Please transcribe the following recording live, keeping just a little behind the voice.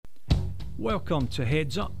Welcome to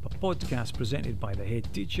Heads Up, a podcast presented by the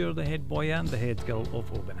head teacher, the head boy and the head girl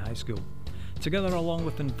of Oban High School. Together, along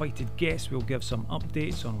with invited guests, we'll give some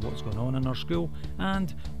updates on what's going on in our school,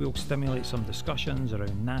 and we'll stimulate some discussions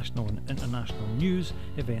around national and international news,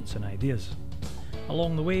 events and ideas.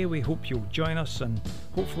 Along the way, we hope you'll join us, and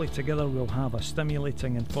hopefully together we'll have a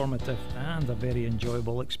stimulating, informative and a very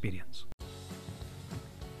enjoyable experience.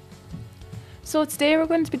 So today we're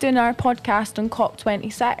going to be doing our podcast on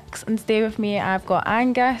COP26, and today with me I've got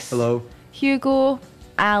Angus, Hello, Hugo,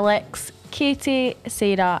 Alex, Katie,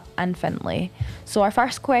 Sarah and Finlay. So our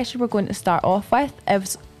first question we're going to start off with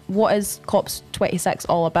is, what is COP26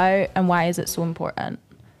 all about and why is it so important?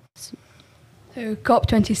 So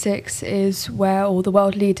COP26 is where all the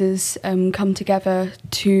world leaders come together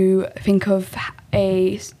to think of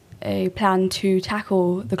a plan to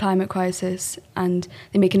tackle the climate crisis, and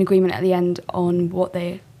they make an agreement at the end on what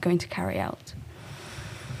they're going to carry out.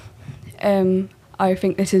 I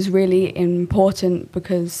think this is really important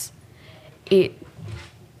because it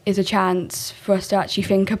is a chance for us to actually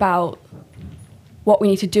think about what we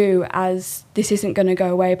need to do, as this isn't going to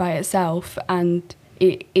go away by itself, and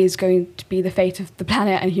it is going to be the fate of the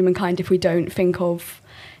planet and humankind if we don't think of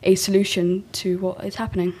a solution to what is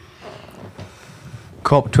happening.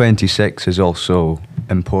 COP26 is also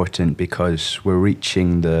important because we're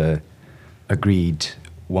reaching the agreed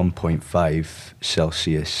 1.5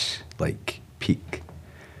 Celsius peak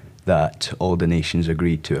that all the nations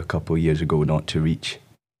agreed to a couple of years ago not to reach.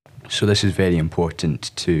 So this is very important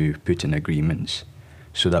to put in agreements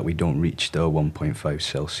so that we don't reach the 1.5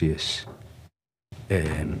 Celsius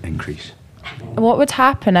increase. What would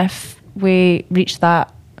happen if we reach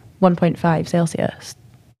that 1.5 Celsius?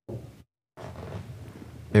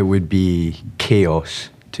 It would be chaos,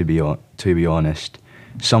 to be honest.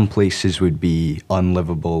 Some places would be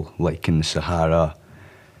unlivable, like in the Sahara.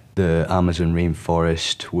 The Amazon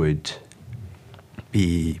rainforest would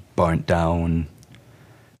be burnt down.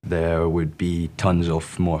 There would be tons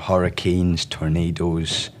of more hurricanes,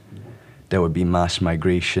 tornadoes. There would be mass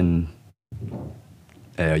migration.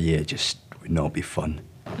 It just would not be fun.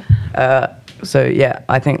 I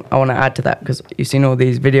think I want to add to that, because you've seen all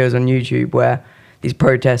these videos on YouTube where these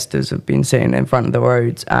protesters have been sitting in front of the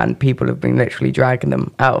roads and people have been literally dragging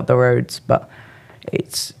them out of the roads. But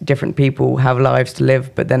it's different people have lives to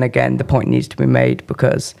live. But then again, the point needs to be made,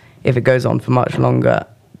 because if it goes on for much longer,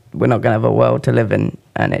 we're not going to have a world to live in.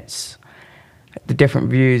 And it's the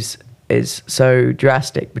different views is so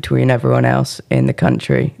drastic between everyone else in the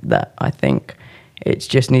country that I think it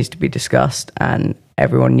just needs to be discussed, and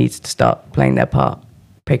everyone needs to start playing their part,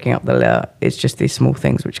 picking up the litter. It's just these small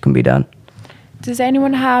things which can be done. Does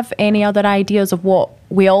anyone have any other ideas of what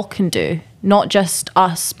we all can do? Not just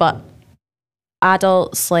us, but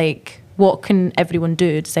adults, what can everyone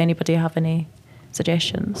do? Does anybody have any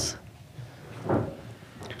suggestions?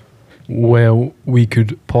 Well, we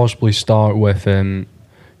could possibly start with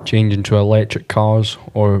changing to electric cars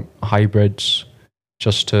or hybrids,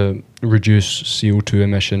 just to reduce CO2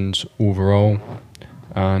 emissions overall,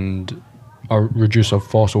 and reduce of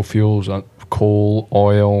fossil fuels, coal,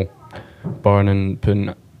 oil, burning,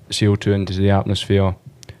 putting CO2 into the atmosphere,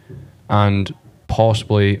 and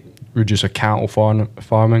possibly reduce cattle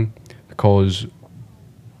farming, because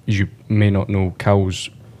you may not know, cows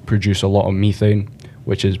produce a lot of methane,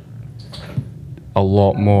 which is a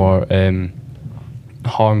lot more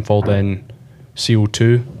harmful than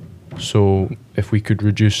CO2. So if we could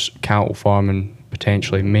reduce cattle farming,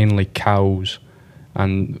 potentially mainly cows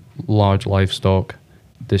and large livestock,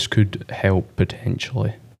 this could help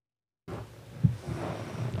potentially.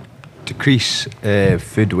 Decrease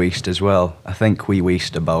food waste as well. I think we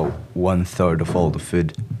waste about 1/3 of all the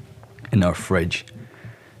food in our fridge.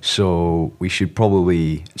 So we should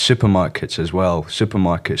probably, supermarkets as well.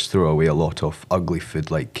 Supermarkets throw away a lot of ugly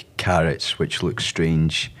food like carrots, which look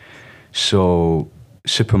strange. So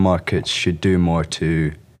supermarkets should do more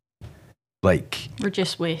to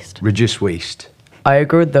Reduce waste. I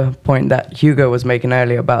agree with the point that Hugo was making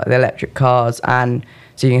earlier about the electric cars, and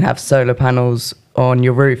so you can have solar panels on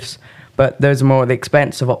your roofs. But those are more the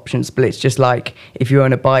expensive options. But it's just like, if you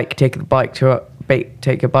own a bike, take a bike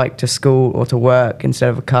to school or to work instead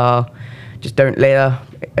of a car. Just don't litter.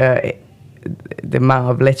 The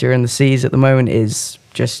amount of litter in the seas at the moment is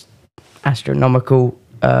just astronomical.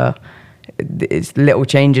 It's little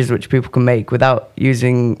changes which people can make without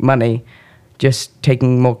using money. Just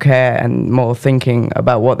taking more care and more thinking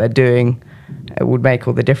about what they're doing, it would make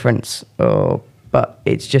all the difference. But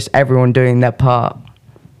it's just everyone doing their part.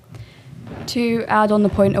 To add on the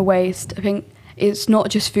point of waste, I think it's not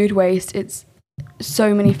just food waste, it's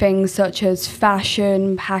so many things such as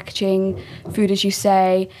fashion, packaging, food, as you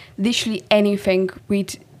say, literally anything.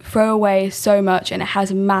 We'd throw away so much, and it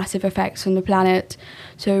has massive effects on the planet.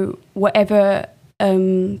 So whatever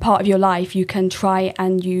part of your life you can try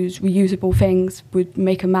and use reusable things would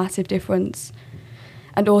make a massive difference.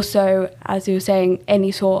 And also, as you were saying,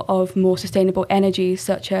 any sort of more sustainable energy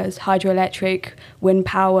such as hydroelectric, wind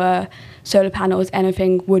power, solar panels,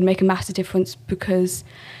 anything would make a massive difference, because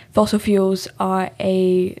fossil fuels are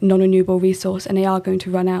a non-renewable resource and they are going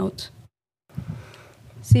to run out.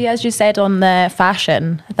 See, as you said on the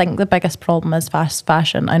fashion, I think the biggest problem is fast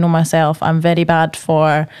fashion. I know myself, I'm very bad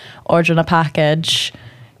for ordering a package,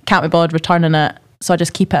 can't be bothered returning it, so I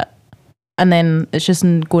just keep it. And then it's just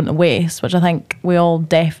going to waste, which I think we all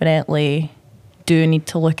definitely do need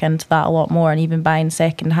to look into that a lot more, and even buying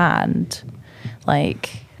second hand,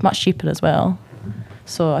 like much cheaper as well.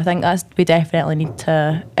 So I think we definitely need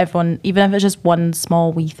to, everyone, even if it's just one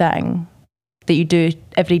small wee thing that you do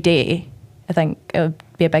every day, I think it would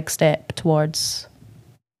be a big step towards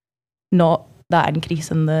not that increase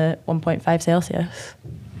in the 1.5 Celsius.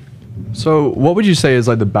 So what would you say is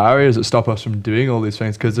like the barriers that stop us from doing all these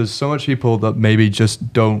things? Because there's so much people that maybe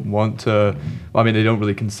just don't want to, I mean, they don't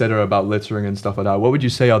really consider about littering and stuff like that. What would you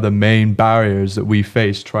say are the main barriers that we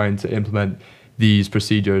face trying to implement these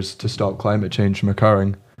procedures to stop climate change from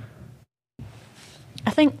occurring?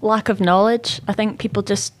 I think lack of knowledge. I think people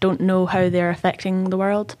just don't know how they're affecting the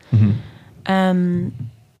world. And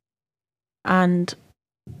I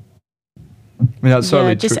mean, that's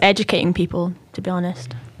certainly just true. educating people, to be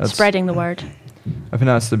honest. Spreading the word. I think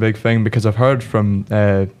that's the big thing, because I've heard from,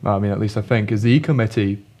 I mean, at least I think, is the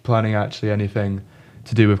E-Committee planning actually anything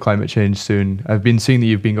to do with climate change soon? I've been seeing that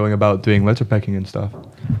you've been going about doing litter picking and stuff.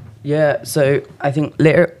 Yeah, so I think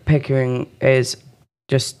litter picking is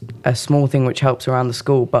just a small thing which helps around the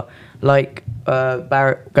school, but like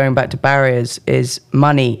going back to barriers, is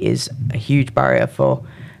money is a huge barrier for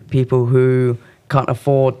people who can't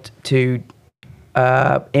afford to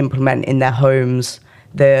implement in their homes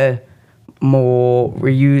the more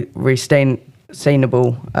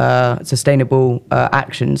sustainable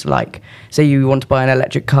actions. Like, say you want to buy an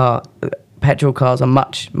electric car, petrol cars are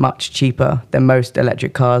much cheaper than most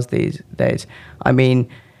electric cars these days. I mean,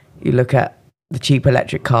 you look at the cheap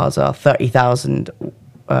electric cars are 30,000,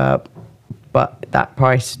 but that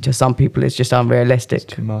price to some people is just unrealistic.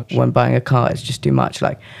 It's too much. When buying a car, it's just too much.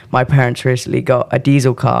 Like, my parents recently got a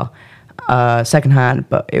diesel car, second-hand,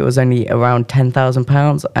 but it was only around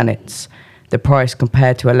 £10,000, and it's the price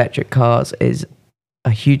compared to electric cars is a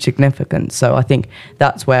huge significance. So I think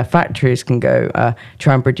that's where factories can go,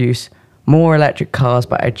 try and produce more electric cars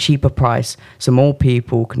but at a cheaper price, so more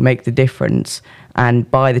people can make the difference and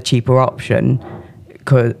buy the cheaper option,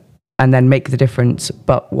 and then make the difference,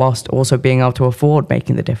 but whilst also being able to afford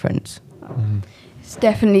making the difference. It's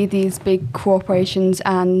definitely these big corporations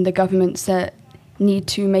and the governments that need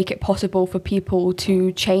to make it possible for people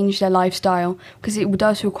to change their lifestyle, because it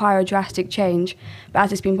does require a drastic change. But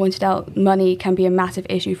as it's been pointed out, money can be a massive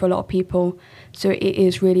issue for a lot of people. So it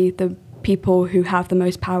is really the people who have the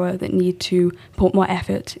most power that need to put more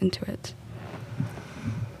effort into it.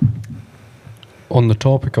 On the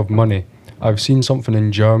topic of money, I've seen something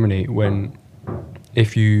in Germany when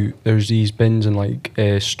there's these bins in like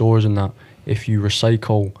stores and that, if you go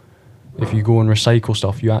and recycle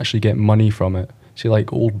stuff, you actually get money from it. See,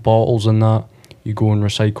 like old bottles and that, you go and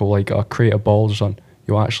recycle like a crate of bottles or something,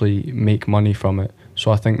 you actually make money from it.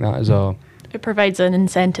 So I think that is It provides an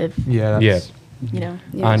incentive. Yeah. You know.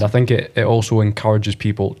 Yes. And I think it also encourages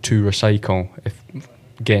people to recycle if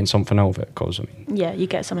getting something out of it, because I mean, Yeah, you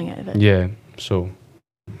get something out of it. yeah, so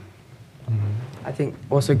I think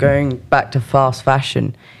also going back to fast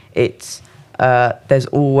fashion, it's there's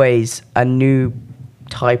always a new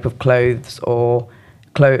type of clothes or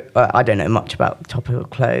I don't know much about the topic of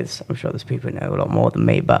clothes. I'm sure there's people who know a lot more than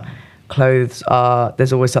me, but clothes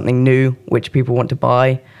there's always something new which people want to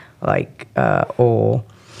buy, like or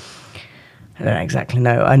I don't exactly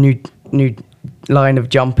know, a new line of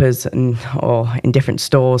jumpers or in different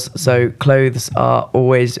stores. So clothes are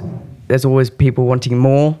there's always people wanting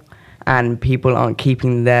more, and people aren't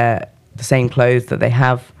keeping the same clothes that they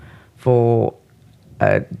have for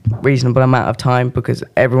a reasonable amount of time, because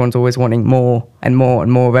everyone's always wanting more and more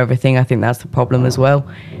and more of everything. I think that's the problem as well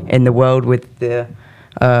in the world with the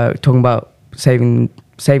talking about saving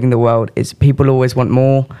the world, is people always want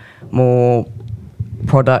more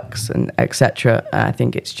products and etc. I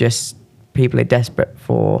think it's just people are desperate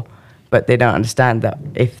but they don't understand that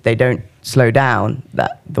if they don't slow down,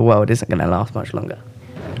 that the world isn't going to last much longer.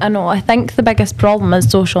 I know, I think the biggest problem is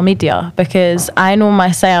social media, because I know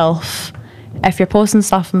myself, if you're posting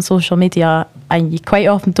stuff on social media and you quite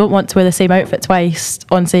often don't want to wear the same outfit twice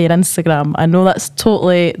on, say, your Instagram, I know that's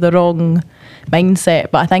totally the wrong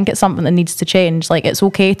mindset, but I think it's something that needs to change. Like, it's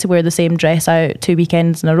okay to wear the same dress out 2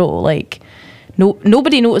 weekends in a row. Like,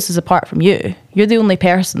 nobody notices apart from you. You're the only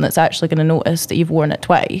person that's actually going to notice that you've worn it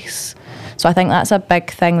twice. So I think that's a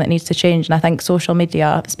big thing that needs to change. And I think social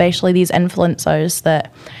media, especially these influencers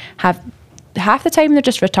that have half the time they're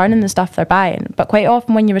just returning the stuff they're buying, but quite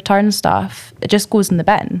often when you return stuff, it just goes in the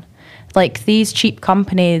bin. Like, these cheap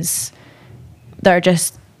companies that are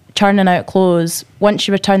just churning out clothes, once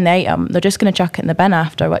you return the item, they're just going to chuck it in the bin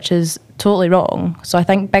after, which is totally wrong. So I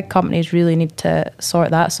think big companies really need to sort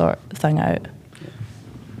that sort of thing out.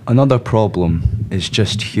 Another problem is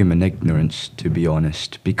just human ignorance, to be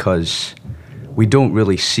honest, because we don't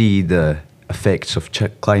really see the effects of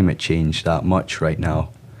climate change that much right now.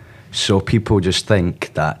 So people just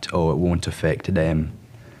think that, oh, it won't affect them.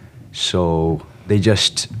 So they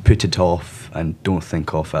just put it off and don't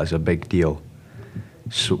think of it as a big deal.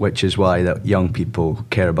 So, which is why that young people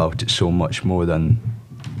care about it so much more than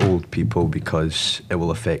old people, because it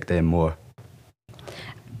will affect them more.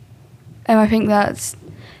 I think that's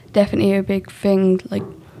definitely a big thing. Like,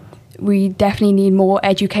 we definitely need more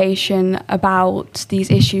education about these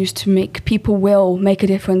issues to make people will make a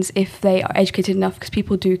difference if they are educated enough, because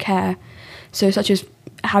people do care. So such as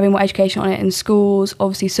having more education on it in schools,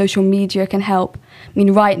 obviously social media can help. I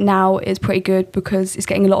mean, right now it's pretty good because it's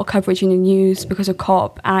getting a lot of coverage in the news because of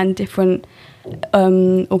COP and different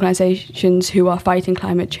organisations who are fighting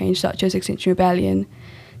climate change, such as Extinction Rebellion.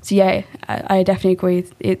 So yeah, I definitely agree.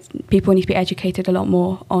 People need to be educated a lot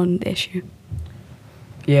more on the issue.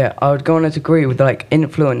 Yeah, I would go on to agree with like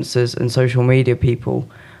influencers and social media people.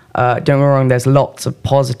 Don't get me wrong, there's lots of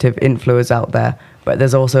positive influencers out there, but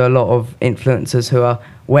there's also a lot of influencers who are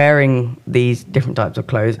wearing these different types of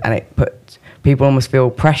clothes, and it puts people almost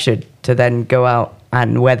feel pressured to then go out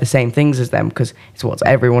and wear the same things as them because it's what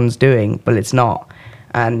everyone's doing, but it's not.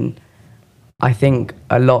 And I think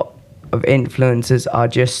a lot of influencers are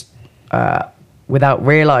just without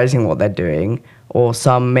realizing what they're doing, or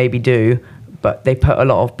some maybe do, but they put a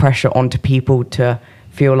lot of pressure onto people to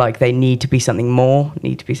feel like they need to be something more,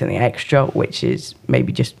 need to be something extra, which is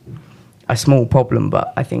maybe just a small problem.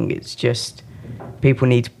 But I think it's just people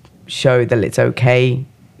need to show that it's okay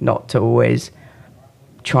not to always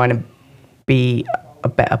trying to be a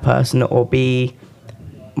better person or be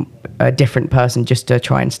a different person just to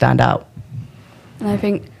try and stand out. And I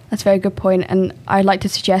think that's a very good point. And I'd like to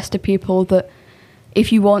suggest to people that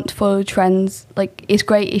if you want to follow trends, like, it's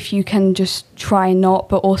great if you can just try not,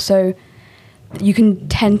 but also you can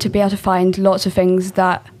tend to be able to find lots of things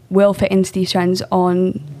that will fit into these trends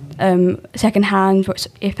on secondhand,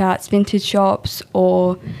 if that's vintage shops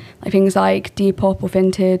or like things like Depop or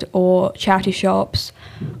Vinted or charity shops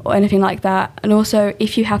or anything like that. And also,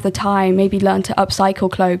 if you have the time, maybe learn to upcycle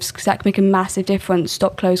clothes, because that can make a massive difference,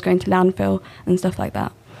 stop clothes going to landfill and stuff like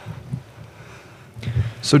that.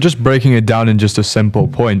 So just breaking it down in just a simple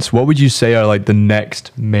points, what would you say are like the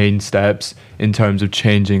next main steps in terms of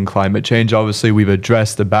changing climate change? Obviously, we've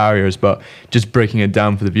addressed the barriers, but just breaking it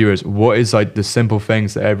down for the viewers, what is like the simple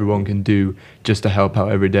things that everyone can do just to help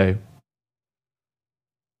out every day?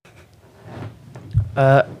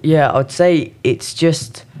 Yeah, I'd say it's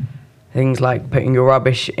just things like putting your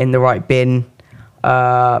rubbish in the right bin,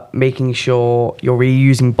 making sure you're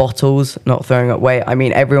reusing bottles, not throwing it away. I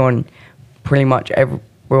mean, pretty much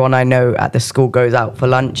everyone I know at the school goes out for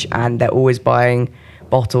lunch, and they're always buying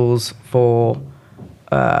bottles for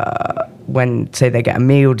when, say, they get a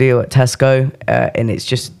meal deal at Tesco, and it's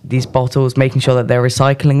just these bottles, making sure that they're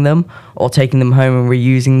recycling them or taking them home and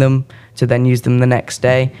reusing them to then use them the next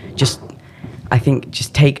day. I think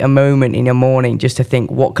just take a moment in your morning just to think,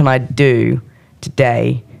 what can I do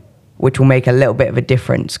today which will make a little bit of a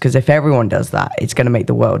difference? Because if everyone does that, it's going to make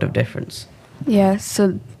the world of difference. Yeah,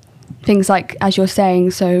 so things like, as you're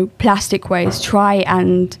saying, so plastic waste, try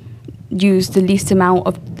and use the least amount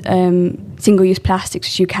of single-use plastics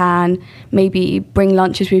as you can. Maybe bring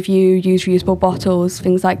lunches with you, use reusable bottles,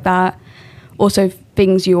 things like that. Also,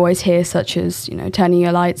 things you always hear, such as, turning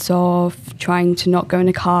your lights off, trying to not go in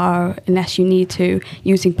a car unless you need to,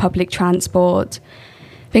 using public transport.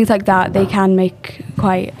 Things like that, they can make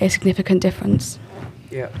quite a significant difference.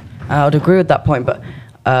 Yeah, I would agree with that point, but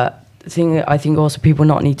I think also people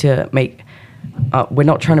not need to make, we're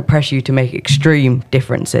not trying to pressure you to make extreme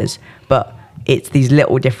differences, but it's these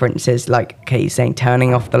little differences, like Katie's saying,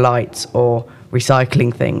 turning off the lights or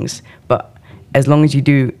recycling things. But as long as you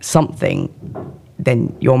do something,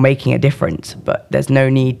 then you're making a difference. But there's no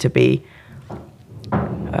need to be,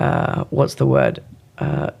 what's the word?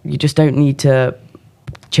 you just don't need to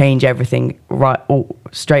change everything right or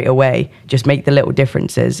straight away. Just make the little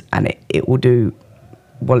differences, and it will do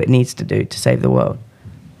what it needs to do to save the world.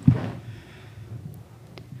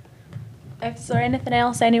 Is there anything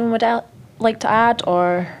else anyone would like to add,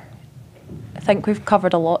 or I think we've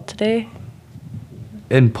covered a lot today?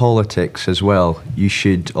 In politics as well, you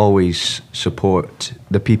should always support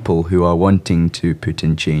the people who are wanting to put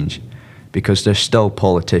in change, because there's still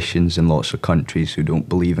politicians in lots of countries who don't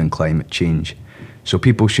believe in climate change. So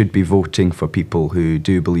people should be voting for people who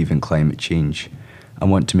do believe in climate change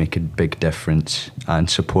and want to make a big difference, and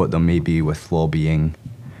support them maybe with lobbying,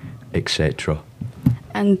 etc.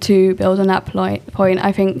 And to build on that point,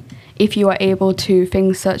 I think if you are able to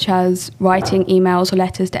things such as writing emails or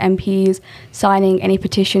letters to MPs, signing any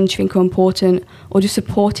petitions you think are important, or just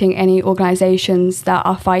supporting any organisations that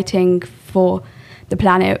are fighting for the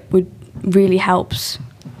planet would really helps.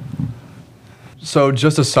 So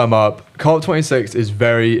just to sum up, COP26 is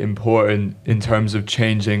very important in terms of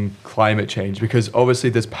changing climate change, because obviously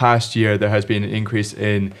this past year there has been an increase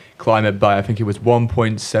in climate by, I think it was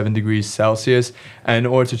 1.7 degrees Celsius. And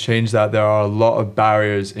in order to change that, there are a lot of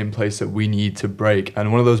barriers in place that we need to break.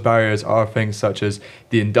 And one of those barriers are things such as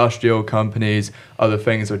the industrial companies. Other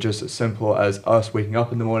things are just as simple as us waking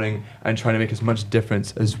up in the morning and trying to make as much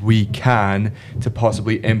difference as we can to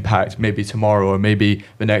possibly impact maybe tomorrow, or maybe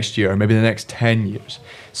the next year, or maybe the next 10 years.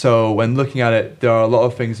 So when looking at it, there are a lot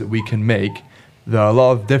of things that we can make. There are a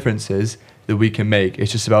lot of differences that we can make.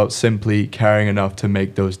 It's just about simply caring enough to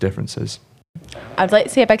make those differences. I'd like to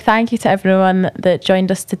say a big thank you to everyone that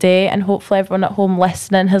joined us today, and hopefully everyone at home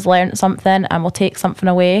listening has learnt something and will take something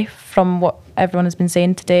away from what everyone has been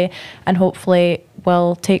saying today, and hopefully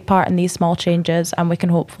will take part in these small changes, and we can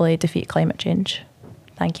hopefully defeat climate change.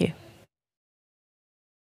 Thank you.